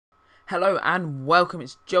Hello and welcome,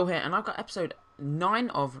 it's Joe here, and I've got episode 9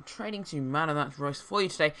 of Trading to MOTM Reus for you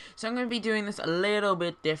today. So I'm going to be doing this a little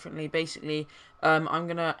bit differently. Basically, I'm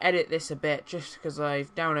going to edit this a bit just because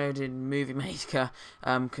I've downloaded Movie Maker,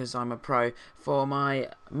 because I'm a pro, for my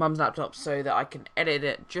mum's laptop so that I can edit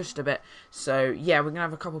it just a bit. So yeah, we're going to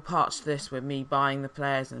have a couple parts to this with me buying the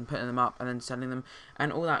players and putting them up and then selling them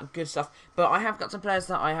and all that good stuff. But I have got some players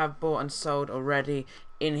that I have bought and sold already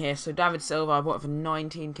in here. So David Silva, I bought it for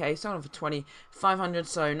 19k, sold it for 2,500,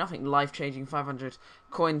 so nothing life-changing, 500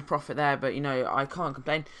 coin profit there, but you know, I can't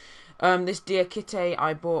complain. This Diakite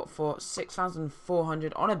I bought for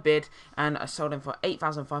 6,400 on a bid, and I sold him for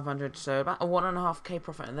 8,500, so about a 1.5k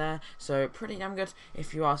profit in there, so pretty damn good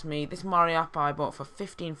if you ask me. This Mariappa I bought for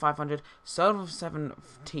 15,500, sold for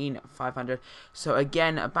 17,500, so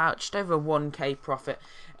again about just over 1k profit.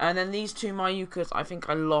 And then these two Mayukas, I think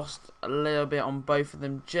I lost a little bit on both of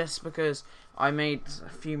them just because I made a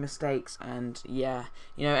few mistakes, and yeah,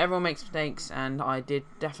 you know, everyone makes mistakes, and I did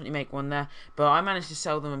definitely make one there, but I managed to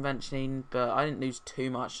sell them eventually, but I didn't lose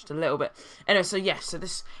too much, just a little bit. Anyway, so yes, so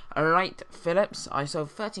this Wright Phillips, I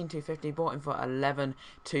sold 13,250, bought him for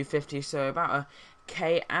 11,250, so about a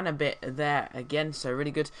K and a bit there again, so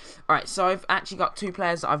really good. Alright, so I've actually got two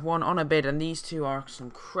players that I've won on a bid, and these two are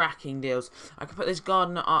some cracking deals. I could put this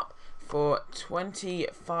Gardener up for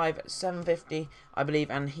 25,750, I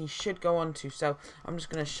believe, and he should go on to sell. I'm just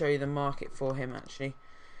going to show you the market for him actually.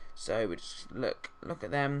 So we just look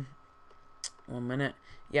at them. 1 minute.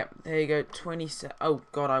 Yep, there you go. 27. Oh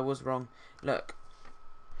god, I was wrong. Look.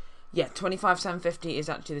 Yeah, 25,750 is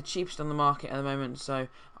actually the cheapest on the market at the moment. So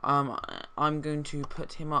I'm going to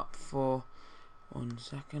put him up for 1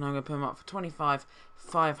 second. I'm going to put him up for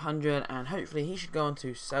 25,500, and hopefully he should go on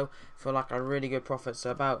to sell for like a really good profit.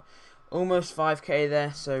 So about almost 5k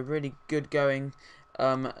there, so really good going,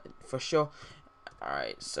 for sure.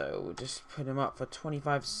 Alright, so we'll just put him up for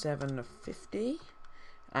 25,750.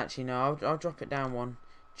 Actually, no, I'll drop it down one,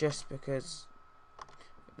 just because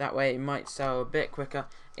that way it might sell a bit quicker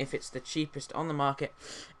if it's the cheapest on the market.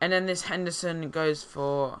 And then this Henderson goes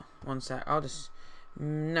for, 1 sec, I'll just,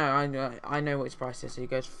 no, I know what his price is, so he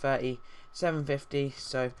goes for 37.50,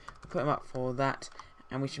 so we'll put him up for that,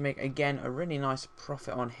 and we should make again a really nice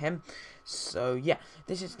profit on him. So yeah,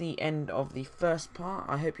 this is the end of the first part.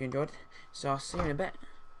 I hope you enjoyed, so I'll see you in a bit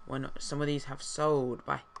when some of these have sold.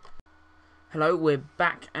 Bye. Hello, we're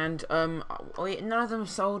back, and none of them have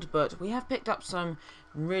sold, but we have picked up some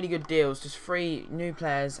really good deals, just 3 new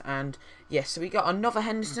players. And yes, so we got another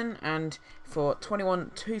Henderson, and for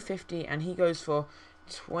 21,250, and he goes for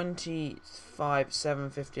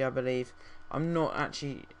 25,750, I believe. I'm not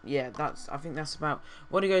actually, yeah, I think that's about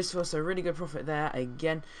what he goes for, so really good profit there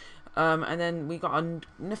again. And then we got a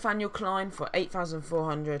Nathaniel Klein for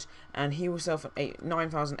 8,400, and he will sell for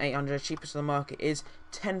 9,800. Cheapest on the market is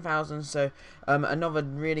 10,000, so another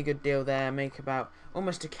really good deal there. Make about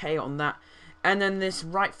almost a K on that. And then this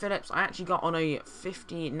Wright Phillips, I actually got on a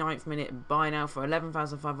 59th minute buy now for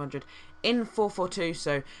 11,500 in 442,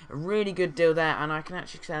 so a really good deal there, and I can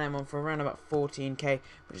actually sell him on for around about 14k,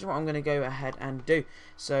 which is what I'm going to go ahead and do.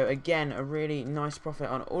 So again, a really nice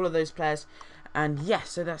profit on all of those players. And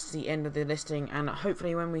yes, so that's the end of the listing, and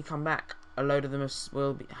hopefully when we come back, a load of them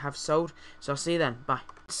will have sold. So I'll see you then. Bye.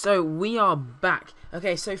 So we are back.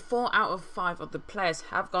 Okay, so 4 out of 5 of the players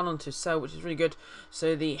have gone on to sell, which is really good.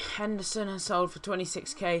 So the Henderson has sold for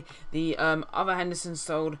 26k. The other Henderson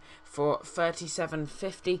sold for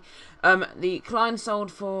 37.50. The Klein sold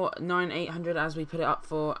for 9,800 as we put it up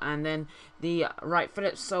for, and then the Wright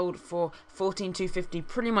Phillips sold for 14,250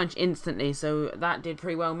 pretty much instantly. So that did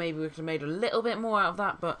pretty well. Maybe we could have made a little bit more out of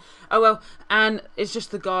that, but oh well. And it's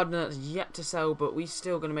just the Gardener that's yet to sell, but we're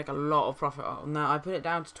still going to make a lot of profit on that. I put it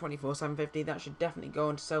down to 24,750. That should definitely go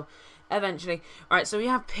on to sell eventually. Alright, so we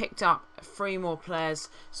have picked up 3 more players.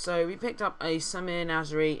 So we picked up a Samir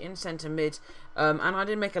Nasri in centre mid, and I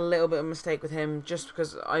did make a little bit of a mistake with him just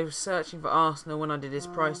because I was searching for Arsenal when I did his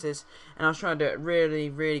prices, and I was trying to do it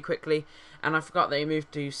really quickly, and I forgot that he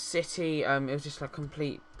moved to City. It was just a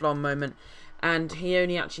complete blonde moment, and he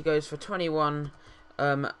only actually goes for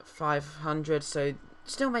 21,500, so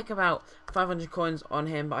still make about 500 coins on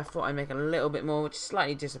him, but I thought I'd make a little bit more, which is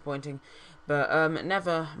slightly disappointing, but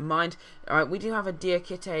never mind. Alright, we do have a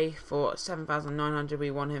Diakite for 7,900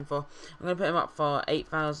 we won him for. I'm going to put him up for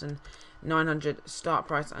 8,900 start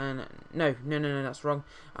price, and no, that's wrong.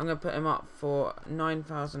 I'm going to put him up for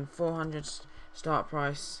 9,400 start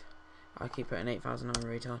price. I keep putting 8,000 on,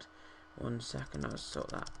 retard. 1 second, I'll sort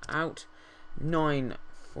that out.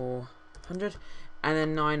 9,400, and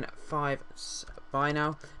then 9,500 buy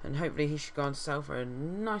now, and hopefully he should go on to sell for a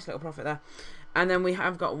nice little profit there. And then we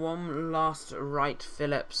have got one last Wright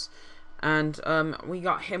Phillips. And we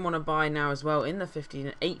got him on a buy now as well in the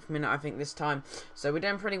 58th minute, I think, this time. So we're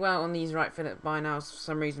doing pretty well on these Wright Phillips buy nows. For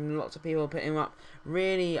some reason, lots of people put him up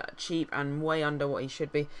really cheap and way under what he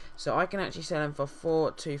should be. So I can actually sell him for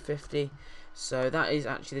 4,250. So that is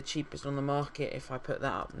actually the cheapest on the market if I put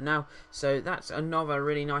that up now. So that's another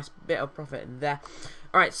really nice bit of profit there.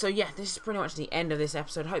 Alright, so yeah, this is pretty much the end of this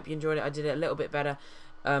episode. Hope you enjoyed it. I did it a little bit better.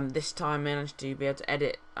 This time I managed to be able to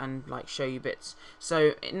edit and like show you bits.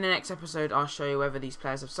 So in the next episode I'll show you whether these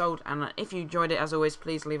players have sold, and if you enjoyed it, as always,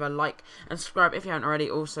 please leave a like and subscribe if you haven't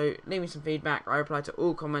already. Also leave me some feedback. I reply to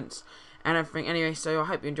all comments and everything. Anyway, so I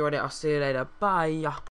hope you enjoyed it. I'll see you later. Bye.